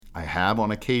I have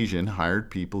on occasion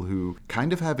hired people who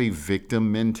kind of have a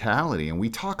victim mentality, and we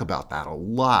talk about that a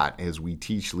lot as we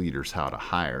teach leaders how to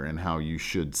hire and how you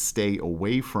should stay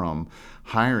away from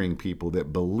hiring people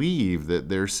that believe that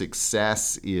their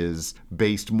success is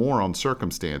based more on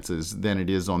circumstances than it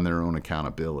is on their own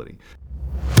accountability.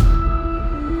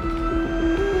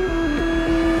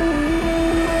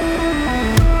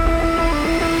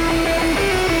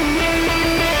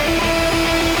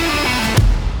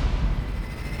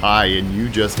 Hi, and you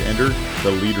just entered the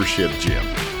Leadership Gym.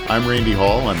 I'm Randy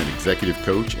Hall. I'm an executive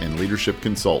coach and leadership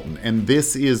consultant, and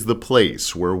this is the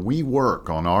place where we work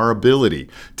on our ability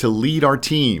to lead our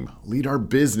team, lead our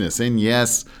business, and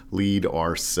yes, lead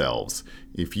ourselves.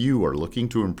 If you are looking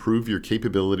to improve your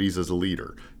capabilities as a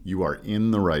leader, you are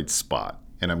in the right spot.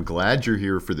 And I'm glad you're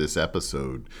here for this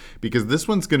episode because this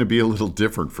one's going to be a little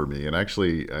different for me. And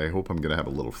actually, I hope I'm going to have a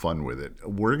little fun with it.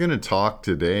 We're going to talk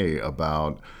today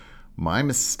about my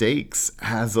mistakes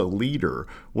as a leader.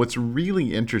 What's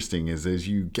really interesting is as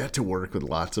you get to work with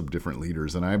lots of different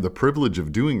leaders, and I have the privilege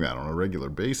of doing that on a regular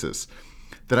basis,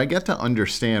 that I get to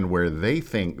understand where they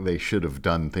think they should have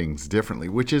done things differently,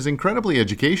 which is incredibly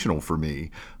educational for me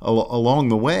along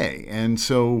the way. And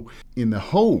so in the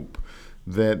hope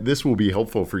that this will be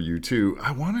helpful for you too,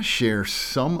 I want to share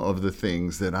some of the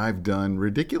things that I've done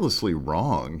ridiculously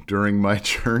wrong during my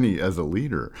journey as a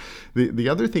leader. The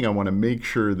other thing I want to make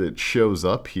sure that shows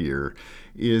up here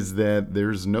is that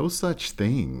there's no such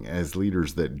thing as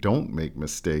leaders that don't make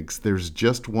mistakes. There's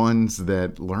just ones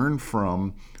that learn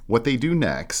from what they do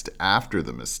next after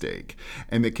the mistake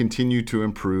and that continue to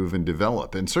improve and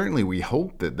develop. And certainly we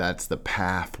hope that that's the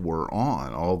path we're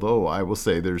on. Although I will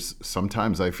say there's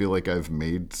sometimes I feel like I've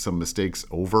made some mistakes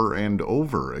over and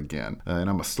over again. And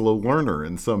I'm a slow learner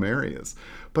in some areas.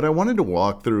 But I wanted to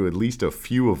walk through at least a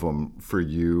few of them for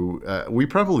you. We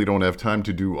probably don't have time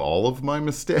to do all of my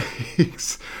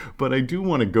mistakes, but I do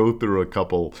want to go through a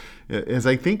couple as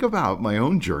I think about my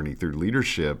own journey through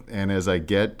leadership and as I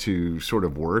get to sort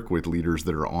of work with leaders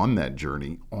that are on that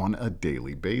journey on a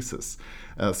daily basis.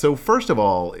 So first of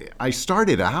all, I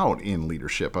started out in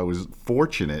leadership. I was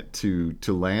fortunate to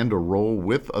land a role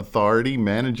with authority,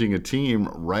 managing a team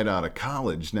right out of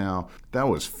college. Now, that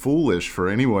was foolish for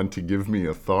anyone to give me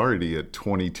authority at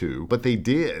 22, but they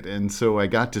did. And so I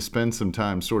got to spend some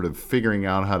time sort of figuring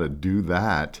out how to do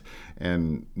that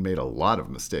and made a lot of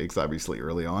mistakes, obviously,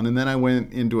 early on. And then I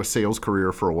went into a sales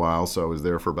career for a while. So I was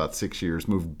there for about 6 years,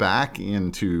 moved back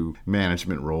into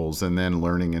management roles and then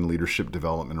learning and leadership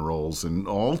development roles. And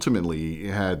ultimately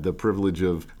had the privilege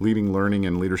of leading learning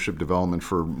and leadership development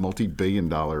for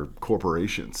multi-billion-dollar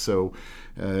corporations. So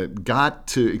got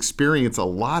to experience a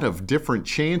lot of different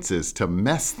chances to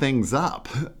mess things up,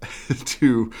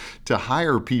 to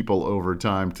hire people over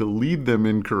time, to lead them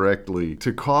incorrectly,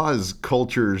 to cause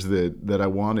cultures that I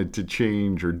wanted to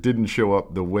change or didn't show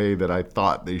up the way that I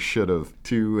thought they should have,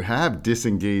 to have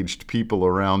disengaged people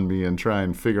around me and try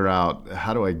and figure out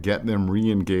how do I get them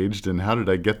re-engaged and how did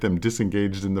I get them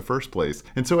disengaged in the first place.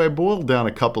 And so I boiled down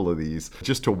a couple of these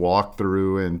just to walk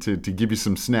through and to give you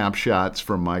some snapshots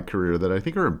from my career that I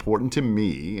think are important to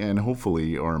me and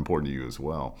hopefully are important to you as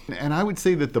well. And I would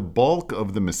say that the bulk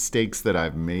of the mistakes that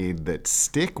I've made that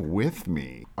stick with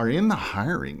me are in the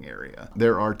hiring area.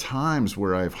 There are times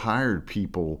where I've hired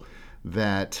people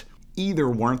that either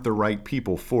weren't the right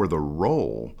people for the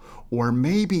role or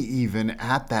maybe even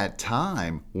at that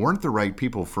time weren't the right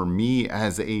people for me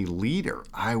as a leader.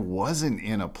 I wasn't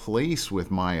in a place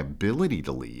with my ability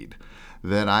to lead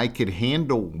that I could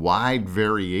handle wide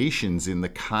variations in the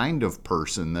kind of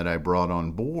person that I brought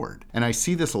on board. And I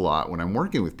see this a lot when I'm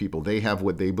working with people. They have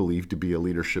what they believe to be a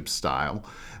leadership style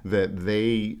that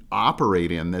they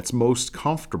operate in that's most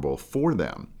comfortable for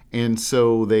them. And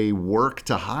so they work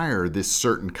to hire this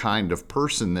certain kind of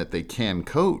person that they can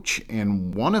coach.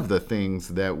 And one of the things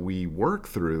that we work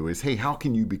through is, hey, how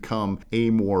can you become a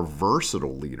more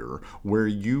versatile leader where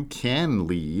you can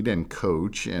lead and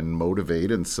coach and motivate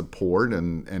and support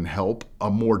and help a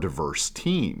more diverse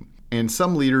team? And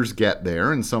some leaders get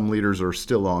there and some leaders are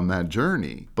still on that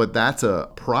journey. But that's a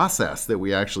process that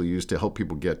we actually use to help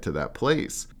people get to that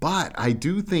place. But I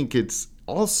do think it's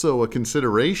also a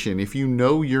consideration if you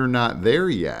know you're not there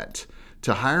yet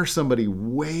to hire somebody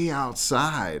way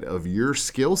outside of your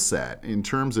skill set in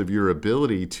terms of your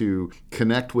ability to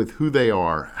connect with who they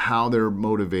are, how they're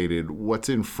motivated, what's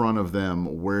in front of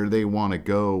them, where they want to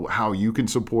go, how you can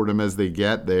support them as they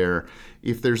get there.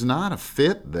 If there's not a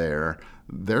fit there,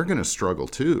 they're going to struggle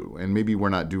too, and maybe we're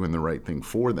not doing the right thing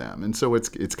for them. And so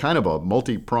it's kind of a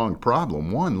multi-pronged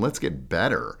problem. One, let's get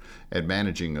better at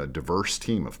managing a diverse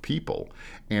team of people,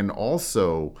 and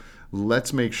also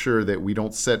let's make sure that we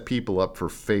don't set people up for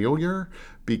failure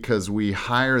because we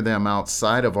hire them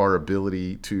outside of our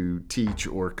ability to teach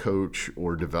or coach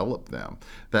or develop them.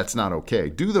 That's not okay.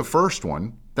 Do the first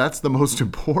one. That's the most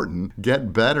important.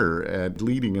 Get better at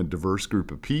leading a diverse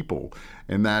group of people.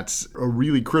 And that's a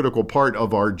really critical part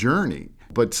of our journey.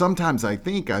 But sometimes I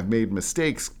think I've made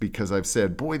mistakes because I've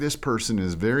said, boy, this person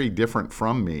is very different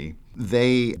from me.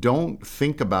 They don't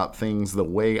think about things the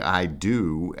way I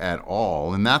do at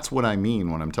all. And that's what I mean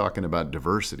when I'm talking about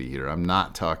diversity here. I'm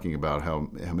not talking about how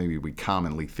maybe we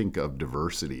commonly think of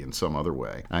diversity in some other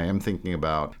way. I am thinking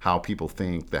about how people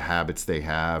think, the habits they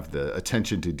have, the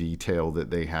attention to detail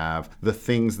that they have, the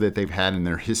things that they've had in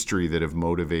their history that have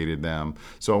motivated them.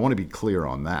 So I want to be clear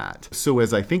on that. So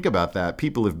as I think about that,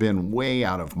 people have been way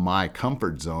out of my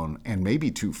comfort zone and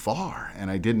maybe too far, and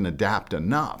I didn't adapt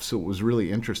enough. So it was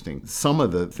really interesting. Some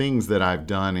of the things that I've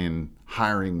done in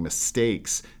hiring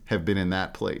mistakes have been in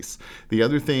that place. The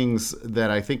other things that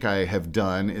I think I have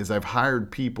done is I've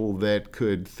hired people that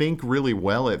could think really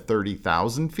well at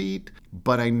 30,000 feet,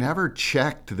 but I never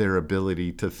checked their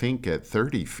ability to think at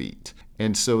 30 feet.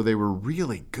 And so they were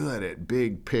really good at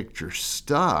big picture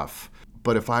stuff.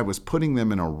 But if I was putting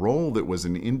them in a role that was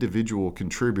an individual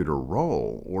contributor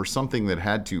role or something that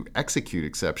had to execute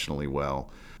exceptionally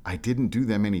well, I didn't do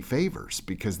them any favors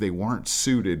because they weren't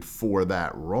suited for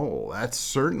that role. That's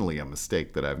certainly a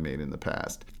mistake that I've made in the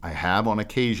past. I have on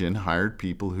occasion hired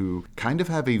people who kind of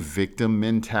have a victim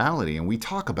mentality, and we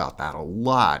talk about that a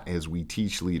lot as we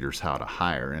teach leaders how to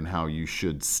hire and how you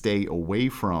should stay away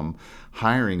from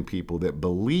hiring people that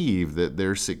believe that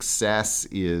their success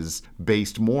is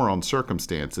based more on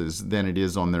circumstances than it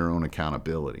is on their own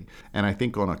accountability. And I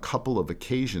think on a couple of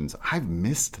occasions, I've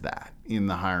missed that in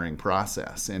the hiring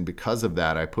process. And because of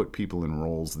that, I put people in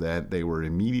roles that they were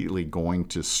immediately going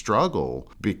to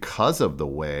struggle because of the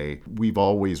way we've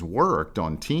always worked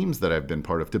on teams that I've been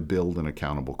part of to build an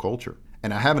accountable culture.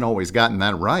 And I haven't always gotten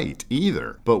that right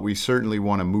either, but we certainly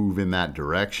want to move in that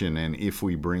direction. And if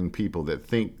we bring people that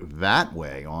think that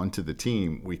way onto the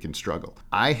team, we can struggle.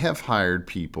 I have hired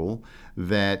people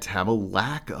that have a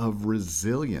lack of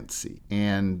resiliency.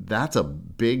 And that's a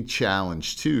big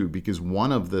challenge too, because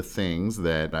one of the things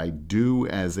that I do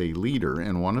as a leader,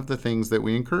 and one of the things that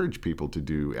we encourage people to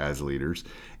do as leaders,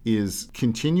 is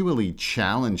continually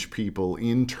challenge people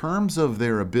in terms of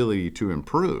their ability to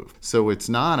improve. So it's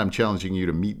not, I'm challenging you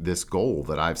to meet this goal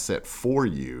that I've set for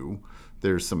you.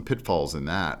 There's some pitfalls in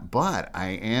that, but I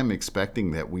am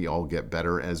expecting that we all get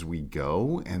better as we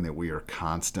go and that we are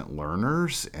constant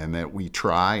learners and that we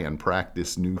try and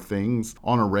practice new things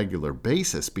on a regular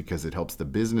basis because it helps the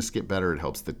business get better, it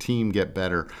helps the team get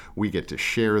better, we get to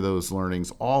share those learnings.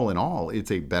 All in all,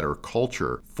 it's a better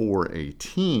culture for a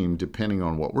team depending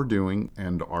on what we're doing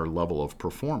and our level of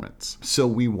performance. So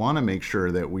we want to make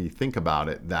sure that we think about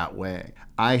it that way.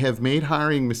 I have made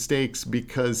hiring mistakes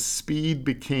because speed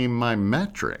became my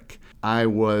metric. I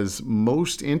was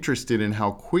most interested in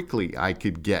how quickly I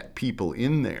could get people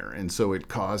in there. And so it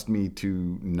caused me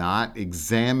to not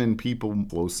examine people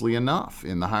closely enough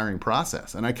in the hiring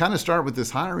process. And I kind of start with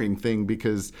this hiring thing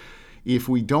because if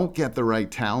we don't get the right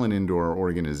talent into our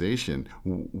organization,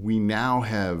 we now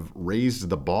have raised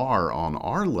the bar on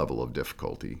our level of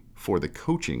difficulty for the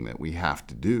coaching that we have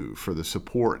to do, for the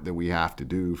support that we have to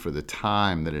do, for the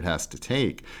time that it has to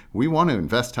take. We want to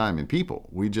invest time in people.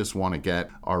 We just want to get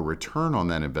our return on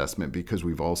that investment because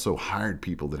we've also hired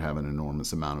people that have an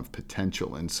enormous amount of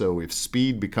potential. And so if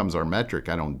speed becomes our metric,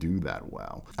 I don't do that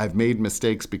well. I've made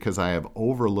mistakes because I have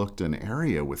overlooked an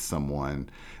area with someone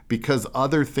because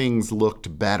other things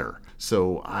looked better.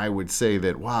 So I would say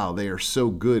that, wow, they are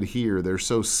so good here, they're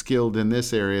so skilled in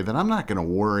this area that I'm not going to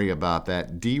worry about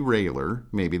that derailer.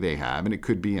 Maybe they have, and it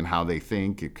could be in how they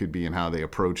think, it could be in how they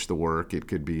approach the work, it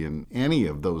could be in any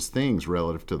of those things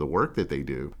relative to the work that they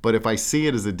do. But if I see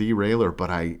it as a derailer,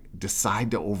 but I decide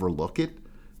to overlook it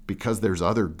because there's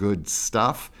other good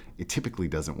stuff, it typically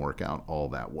doesn't work out all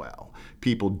that well.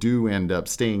 People do end up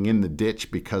staying in the ditch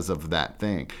because of that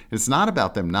thing. It's not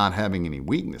about them not having any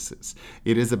weaknesses.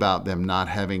 It is about them not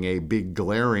having a big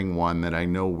glaring one that I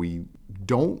know we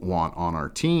don't want on our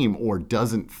team or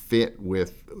doesn't fit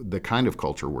with the kind of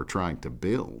culture we're trying to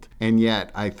build. And yet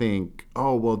I think,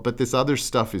 oh, well, but this other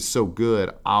stuff is so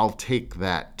good, I'll take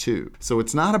that too. So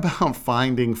it's not about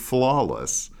finding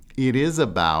flawless. It is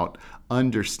about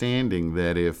understanding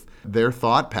that if their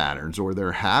thought patterns or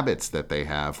their habits that they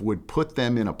have would put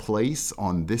them in a place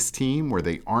on this team where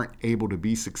they aren't able to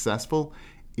be successful,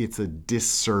 it's a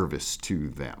disservice to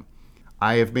them.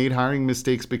 I have made hiring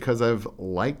mistakes because I've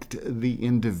liked the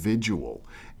individual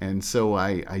And so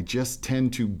I just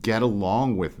tend to get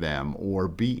along with them or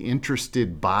be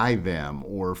interested by them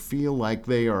or feel like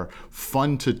they are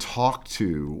fun to talk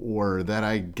to or that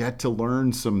I get to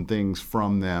learn some things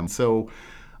from them. So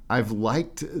I've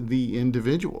liked the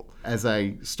individual. As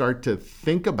I start to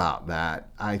think about that,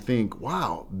 I think,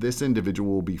 wow, this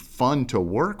individual will be fun to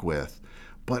work with.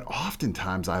 But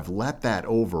oftentimes I've let that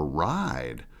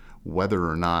override whether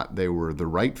or not they were the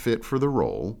right fit for the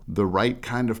role, the right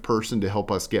kind of person to help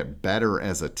us get better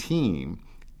as a team,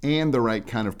 and the right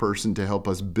kind of person to help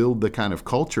us build the kind of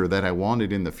culture that I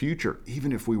wanted in the future,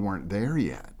 even if we weren't there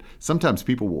yet. Sometimes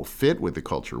people will fit with the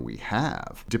culture we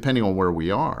have, depending on where we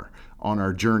are on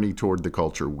our journey toward the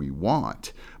culture we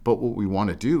want. But what we want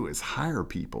to do is hire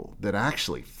people that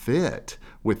actually fit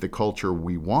with the culture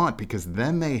we want, because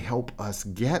then they help us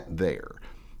get there.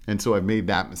 And so I've made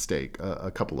that mistake a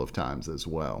couple of times as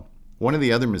well. One of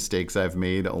the other mistakes I've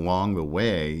made along the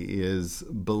way is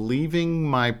believing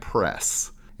my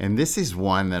press. And this is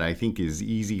one that I think is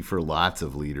easy for lots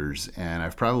of leaders, and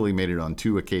I've probably made it on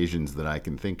 2 occasions that I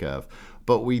can think of.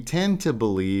 But we tend to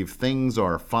believe things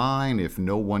are fine if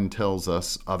no one tells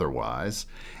us otherwise.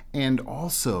 And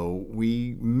also,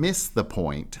 we miss the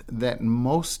point that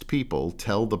most people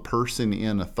tell the person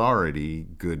in authority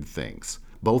good things,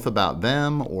 both about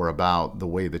them or about the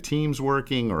way the team's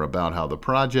working or about how the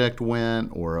project went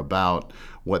or about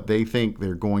what they think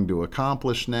they're going to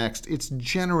accomplish next. It's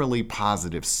generally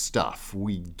positive stuff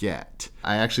we get.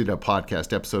 I actually did a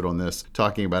podcast episode on this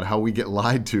talking about how we get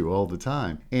lied to all the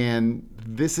time. And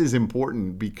this is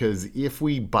important because if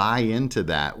we buy into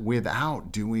that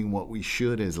without doing what we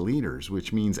should as leaders,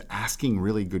 which means asking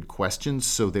really good questions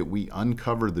so that we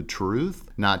uncover the truth,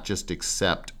 not just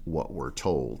accept what we're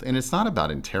told. And it's not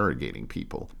about interrogating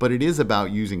people, but it is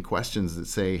about using questions that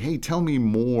say, hey, tell me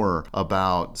more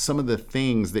about some of the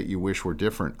things that you wish were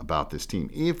different about this team.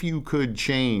 If you could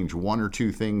change 1 or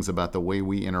 2 things about the way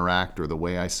we interact or the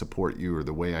way I support you or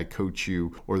the way I coach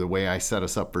you or the way I set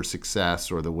us up for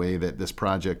success or the way that this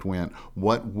project went,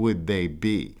 what would they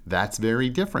be? That's very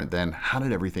different than how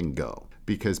did everything go?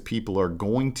 Because people are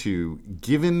going to,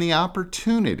 given the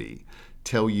opportunity,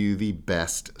 tell you the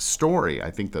best story.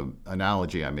 I think the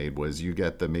analogy I made was you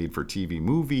get the made-for-TV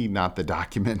movie, not the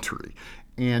documentary.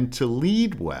 And to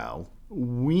lead well,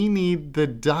 we need the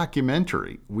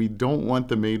documentary. We don't want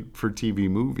the made-for-TV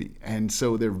movie. And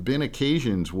so there have been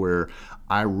occasions where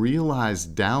I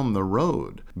realized down the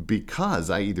road, because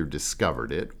I either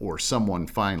discovered it or someone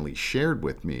finally shared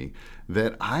with me,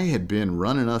 that I had been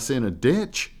running us in a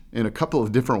ditch in a couple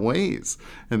of different ways.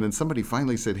 And then somebody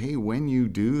finally said, hey, when you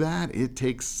do that, it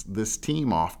takes this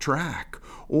team off track.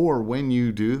 Or when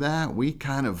you do that, we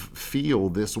kind of feel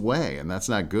this way, and that's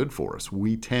not good for us.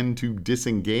 We tend to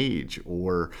disengage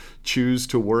or choose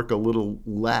to work a little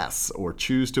less or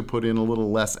choose to put in a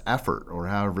little less effort, or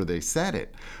however they said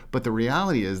it. But the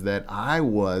reality is that I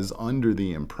was under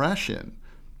the impression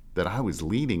that I was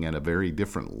leading at a very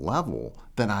different level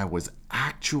than I was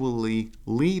actually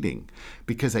leading,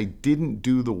 because I didn't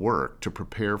do the work to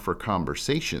prepare for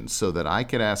conversations so that I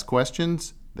could ask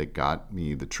questions that got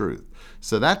me the truth.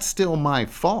 So that's still my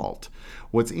fault.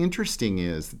 What's interesting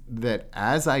is that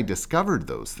as I discovered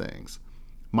those things,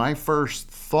 my first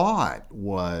thought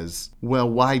was, well,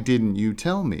 why didn't you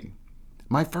tell me?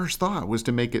 My first thought was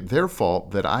to make it their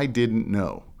fault that I didn't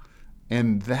know.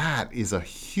 And that is a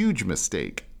huge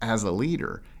mistake as a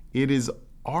leader. It is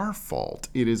our fault.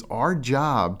 It is our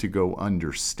job to go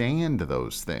understand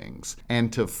those things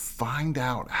and to find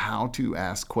out how to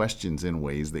ask questions in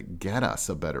ways that get us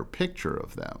a better picture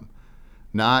of them.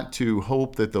 Not to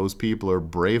hope that those people are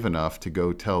brave enough to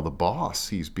go tell the boss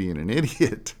he's being an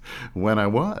idiot when I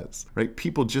was, right?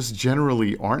 People just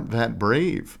generally aren't that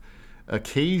brave.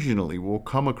 Occasionally we'll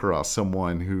come across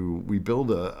someone who we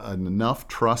build enough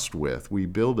trust with, we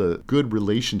build a good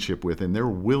relationship with, and they're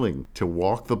willing to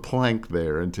walk the plank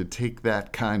there and to take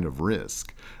that kind of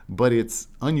risk. But it's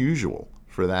unusual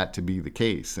for that to be the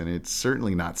case, and it's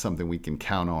certainly not something we can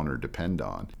count on or depend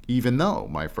on. Even though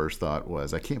my first thought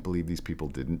was, I can't believe these people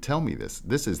didn't tell me this.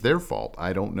 This is their fault.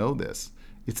 I don't know this.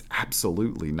 It's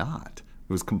absolutely not.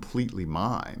 It was completely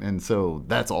mine. And so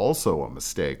that's also a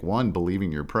mistake. 1,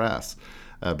 believing your press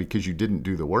because you didn't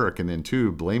do the work. And then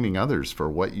 2, blaming others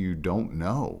for what you don't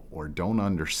know or don't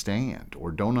understand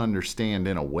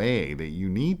in a way that you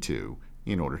need to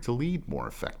in order to lead more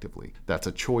effectively. That's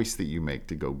a choice that you make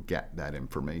to go get that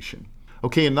information.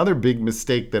 Okay, another big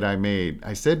mistake that I made.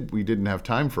 I said we didn't have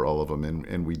time for all of them,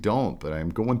 and we don't, but I'm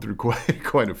going through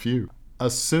quite a few.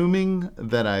 Assuming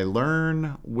that I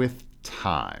learn with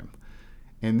time.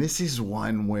 And this is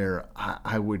one where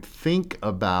I would think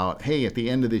about, hey, at the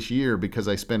end of this year, because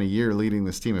I spent a year leading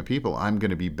this team of people, I'm going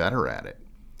to be better at it.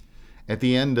 At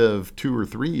the end of 2 or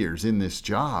 3 years in this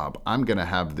job, I'm going to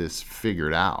have this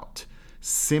figured out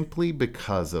simply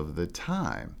because of the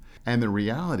time. And the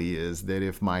reality is that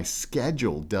if my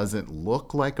schedule doesn't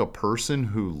look like a person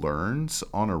who learns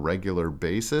on a regular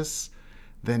basis,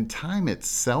 then time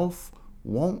itself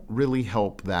won't really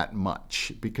help that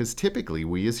much, because typically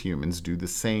we as humans do the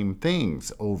same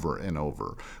things over and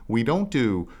over. We don't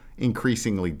do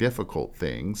increasingly difficult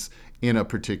things in a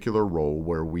particular role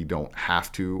where we don't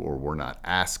have to, or we're not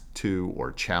asked to,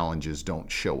 or challenges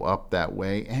don't show up that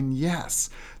way. And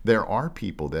yes, there are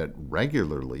people that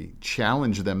regularly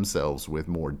challenge themselves with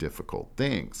more difficult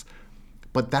things.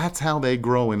 But that's how they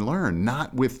grow and learn,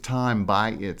 not with time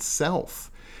by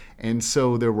itself. And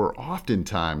so there were often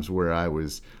times where I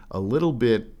was a little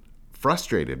bit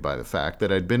frustrated by the fact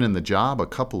that I'd been in the job a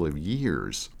couple of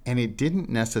years and it didn't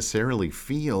necessarily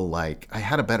feel like I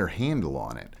had a better handle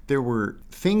on it. There were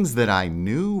things that I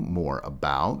knew more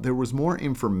about. There was more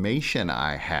information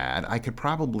I had. I could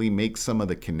probably make some of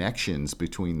the connections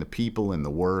between the people and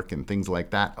the work and things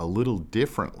like that a little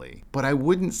differently. But I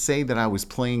wouldn't say that I was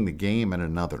playing the game at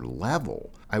another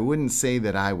level. I wouldn't say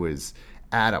that I was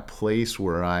at a place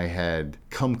where I had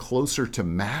come closer to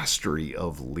mastery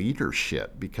of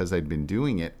leadership because I'd been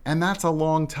doing it. And that's a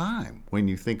long time when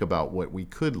you think about what we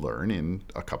could learn in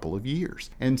a couple of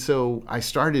years. And so I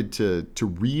started to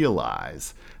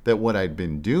realize that what I'd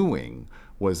been doing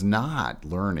was not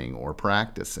learning or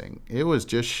practicing. It was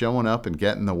just showing up and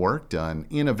getting the work done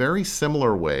in a very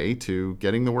similar way to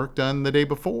getting the work done the day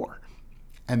before.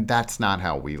 And that's not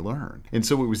how we learn. And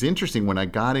so it was interesting when I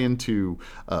got into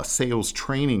a sales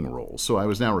training role. So I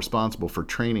was now responsible for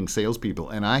training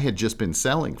salespeople, and I had just been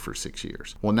selling for 6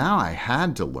 years. Well, now I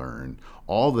had to learn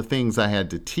all the things I had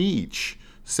to teach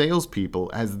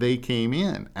salespeople as they came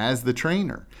in as the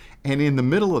trainer. And in the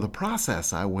middle of the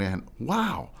process, I went,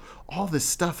 wow, all this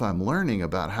stuff I'm learning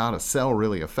about how to sell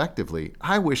really effectively,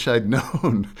 I wish I'd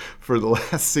known for the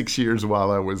last 6 years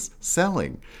while I was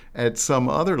selling at some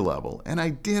other level. And I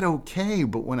did okay,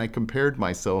 but when I compared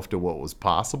myself to what was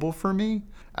possible for me,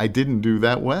 I didn't do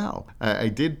that well. I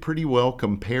did pretty well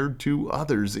compared to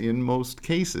others in most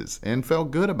cases and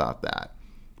felt good about that.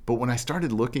 But when I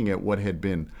started looking at what had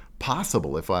been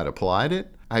possible if I'd applied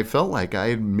it, I felt like I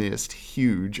had missed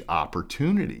huge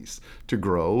opportunities to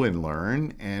grow and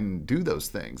learn and do those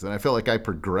things. And I felt like I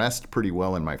progressed pretty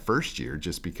well in my first year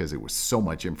just because it was so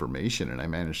much information and I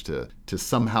managed to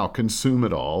somehow consume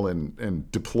it all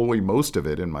and deploy most of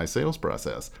it in my sales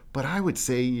process. But I would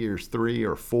say years 3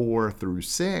 or 4 through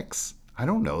 6, I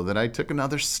don't know that I took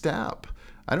another step.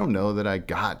 I don't know that I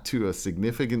got to a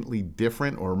significantly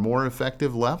different or more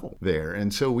effective level there.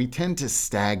 And so we tend to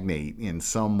stagnate in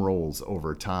some roles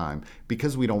over time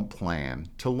because we don't plan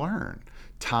to learn.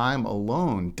 Time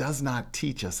alone does not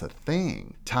teach us a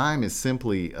thing. Time is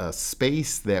simply a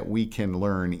space that we can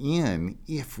learn in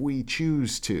if we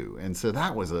choose to. And so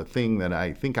that was a thing that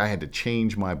I think I had to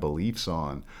change my beliefs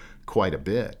on quite a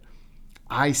bit.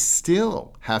 I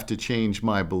still have to change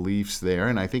my beliefs there,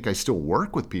 and I think I still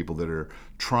work with people that are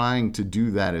trying to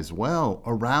do that as well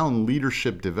around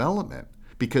leadership development,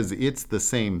 because it's the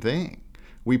same thing.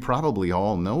 We probably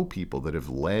all know people that have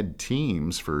led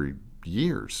teams for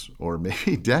years or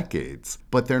maybe decades,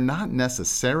 but they're not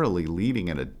necessarily leading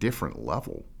at a different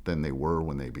level than they were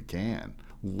when they began.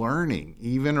 Learning,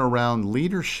 even around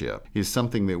leadership, is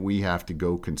something that we have to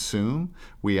go consume.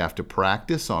 We have to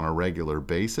practice on a regular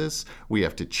basis. We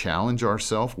have to challenge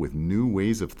ourselves with new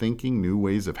ways of thinking, new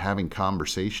ways of having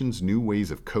conversations, new ways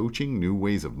of coaching, new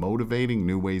ways of motivating,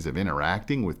 new ways of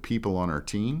interacting with people on our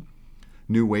team,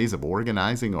 new ways of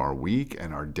organizing our week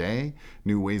and our day,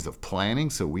 new ways of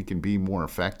planning so we can be more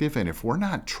effective. And if we're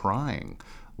not trying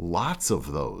lots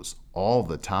of those all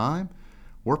the time,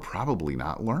 we're probably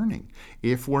not learning.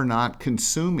 If we're not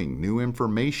consuming new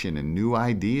information and new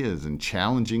ideas and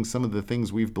challenging some of the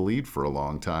things we've believed for a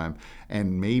long time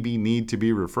and maybe need to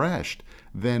be refreshed,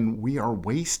 then we are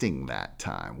wasting that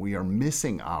time. We are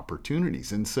missing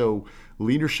opportunities. And so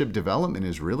leadership development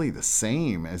is really the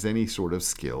same as any sort of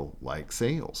skill like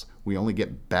sales. We only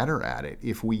get better at it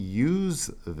if we use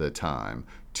the time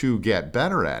to get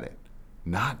better at it,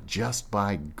 not just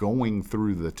by going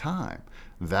through the time.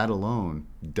 That alone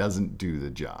doesn't do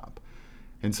the job.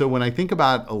 And so when I think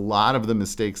about a lot of the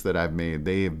mistakes that I've made,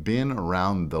 they have been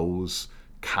around those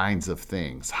kinds of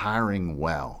things: hiring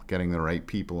well, getting the right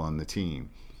people on the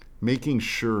team, making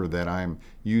sure that I'm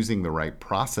using the right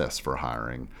process for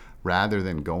hiring, rather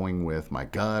than going with my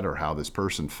gut or how this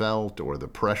person felt or the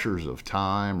pressures of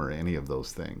time or any of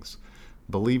those things.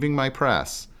 Believing my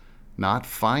press, not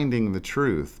finding the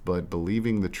truth, but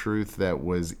believing the truth that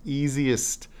was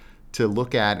easiest to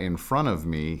look at in front of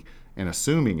me and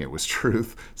assuming it was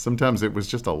truth. Sometimes it was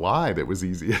just a lie that was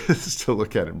easiest to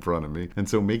look at in front of me. And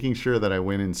so making sure that I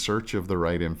went in search of the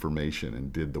right information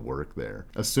and did the work there,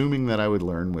 assuming that I would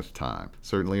learn with time,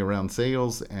 certainly around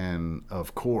sales and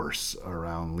of course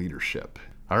around leadership.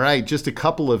 All right, just a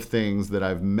couple of things that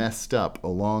I've messed up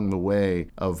along the way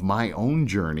of my own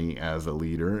journey as a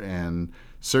leader, and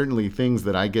certainly things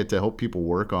that I get to help people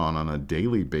work on a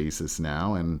daily basis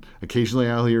now. And occasionally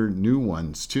I'll hear new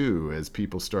ones too as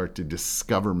people start to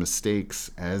discover mistakes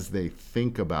as they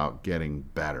think about getting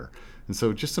better. And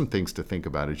so just some things to think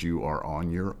about as you are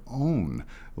on your own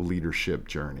leadership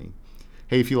journey.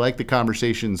 Hey, if you like the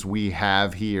conversations we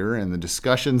have here and the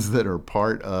discussions that are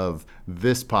part of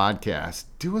this podcast,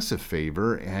 do us a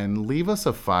favor and leave us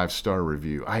a 5-star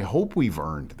review. I hope we've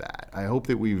earned that. I hope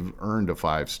that we've earned a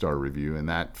 5-star review, and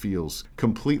that feels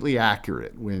completely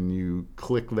accurate when you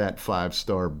click that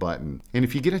 5-star button. And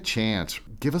if you get a chance,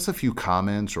 give us a few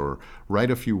comments or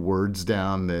write a few words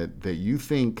down that you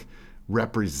think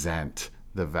represent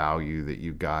the value that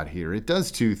you got here. It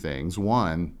does two things.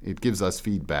 One, it gives us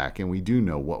feedback and we do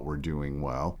know what we're doing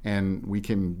well and we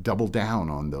can double down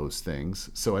on those things.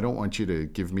 So I don't want you to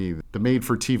give me the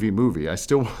made-for-TV movie. I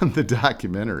still want the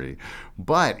documentary.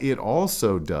 But it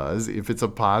also does, if it's a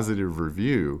positive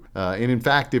review, and in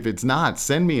fact, if it's not,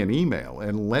 send me an email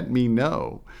and let me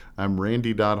know. I'm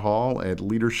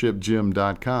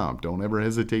randy.hall@leadershipgym.com. Don't ever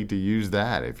hesitate to use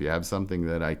that. If you have something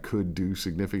that I could do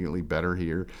significantly better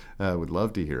here, would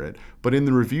love to hear it. But in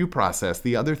the review process,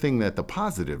 the other thing that the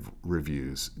positive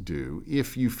reviews do,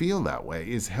 if you feel that way,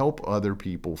 is help other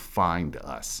people find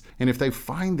us. And if they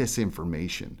find this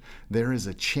information, there is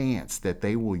a chance that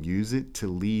they will use it to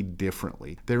lead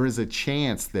differently. There is a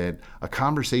chance that a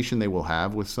conversation they will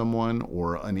have with someone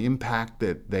or an impact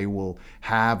that they will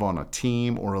have on a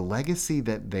team or a legacy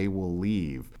that they will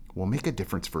leave will make a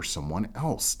difference for someone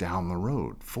else down the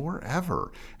road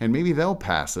forever. And maybe they'll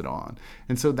pass it on.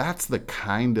 And so that's the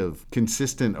kind of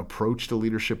consistent approach to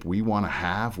leadership we want to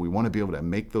have. We want to be able to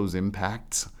make those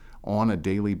impacts on a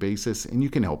daily basis. And you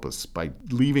can help us by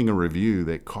leaving a review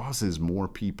that causes more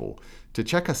people to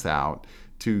check us out,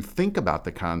 to think about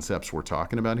the concepts we're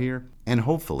talking about here, and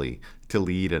hopefully to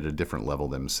lead at a different level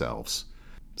themselves.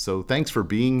 So thanks for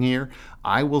being here.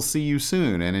 I will see you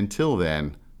soon. And until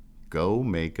then, go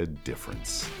make a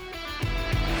difference.